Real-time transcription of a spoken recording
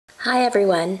Hi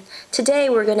everyone. Today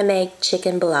we're going to make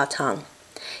chicken balatong.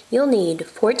 You'll need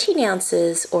 14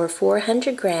 ounces or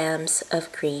 400 grams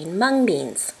of green mung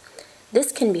beans.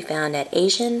 This can be found at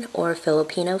Asian or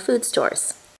Filipino food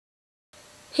stores.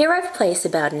 Here I've placed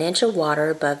about an inch of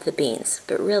water above the beans,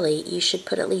 but really you should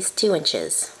put at least 2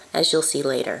 inches, as you'll see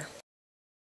later.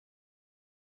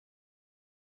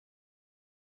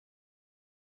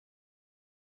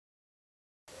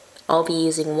 I'll be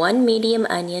using 1 medium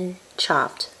onion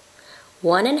chopped,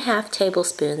 1½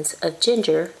 tablespoons of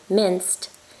ginger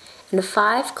minced, and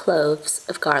 5 cloves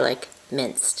of garlic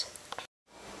minced.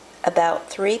 About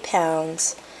 3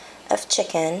 pounds of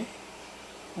chicken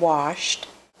washed.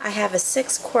 I have a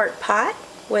 6-quart pot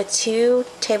with 2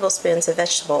 tablespoons of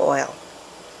vegetable oil.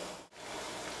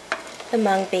 The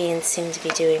mung beans seem to be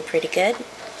doing pretty good.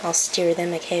 I'll stir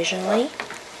them occasionally.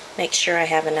 Make sure I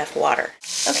have enough water.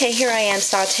 Okay, here I am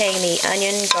sauteing the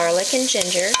onion, garlic, and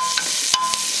ginger.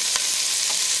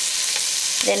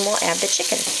 Then we'll add the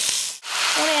chicken.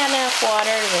 I want to add enough water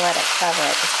to let it cover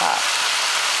at the top.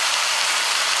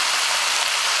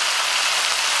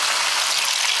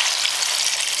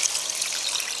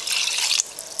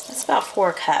 That's about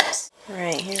 4 cups.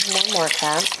 Alright, here's 1 more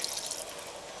cup.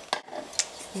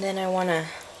 And then I want to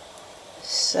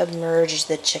submerge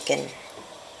the chicken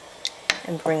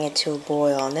and bring it to a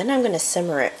boil. And then I'm going to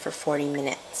simmer it for 40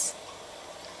 minutes.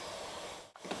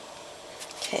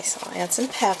 Okay, so I'll add some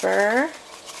pepper.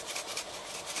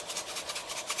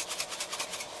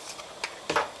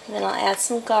 And then I'll add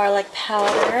some garlic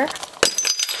powder.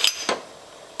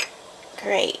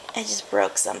 Great, I just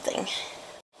broke something.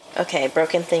 Okay,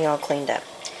 broken thing all cleaned up.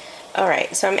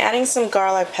 Alright, so I'm adding some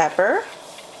garlic powder.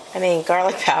 And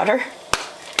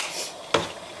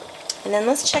then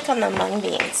let's check on the mung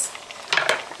beans.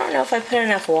 I don't know if I put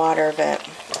enough water, but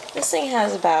this thing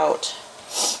has about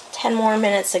 10 more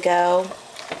minutes to go.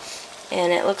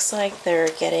 And it looks like they're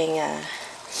getting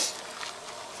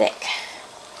thick.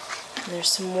 There's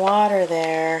some water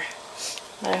there,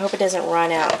 but I hope it doesn't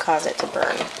run out and cause it to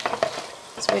burn.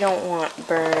 So we don't want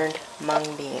burned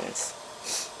mung beans.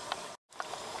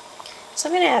 So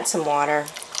I'm going to add some water,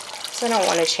 so I don't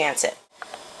want to chance it.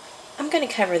 I'm going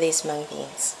to cover these mung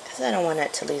beans, because I don't want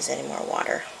it to lose any more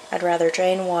water. I'd rather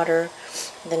drain water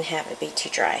than have it be too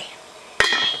dry.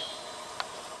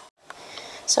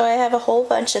 So I have a whole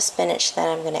bunch of spinach that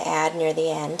I'm going to add near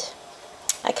the end.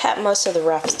 I cut most of the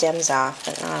rough stems off,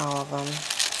 but not all of them.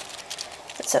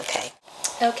 It's okay.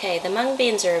 Okay, the mung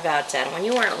beans are about done. When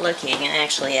you weren't looking, I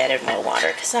actually added more water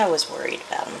because I was worried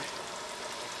about them.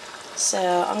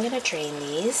 So I'm going to drain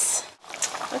these.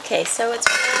 Okay, so it's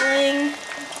boiling.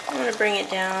 I'm going to bring it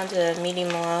down to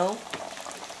medium-low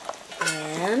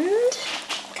and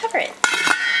cover it.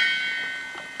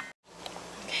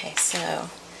 Okay, so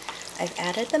I've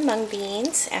added the mung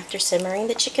beans after simmering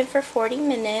the chicken for 40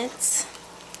 minutes.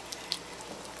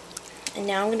 And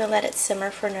now I'm going to let it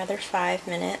simmer for another 5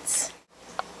 minutes.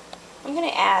 I'm going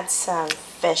to add some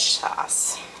fish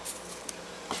sauce.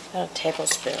 About a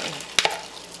tablespoon.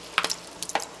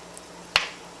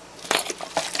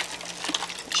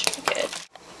 Should be good.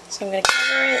 So I'm going to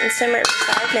cover it and simmer it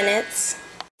for 5 minutes.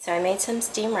 So I made some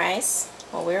steamed rice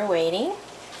while we were waiting.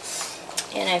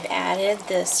 And I've added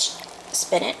this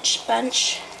spinach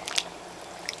bunch.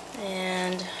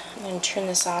 And I'm going to turn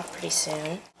this off pretty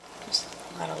soon. Just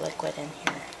a lot of liquid in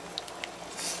here.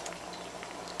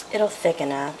 It'll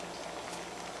thicken up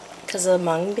because the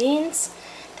mung beans,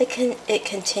 it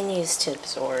continues to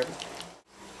absorb.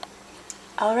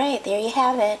 Alright, there you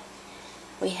have it.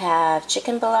 We have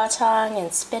chicken balatong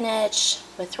and spinach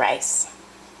with rice.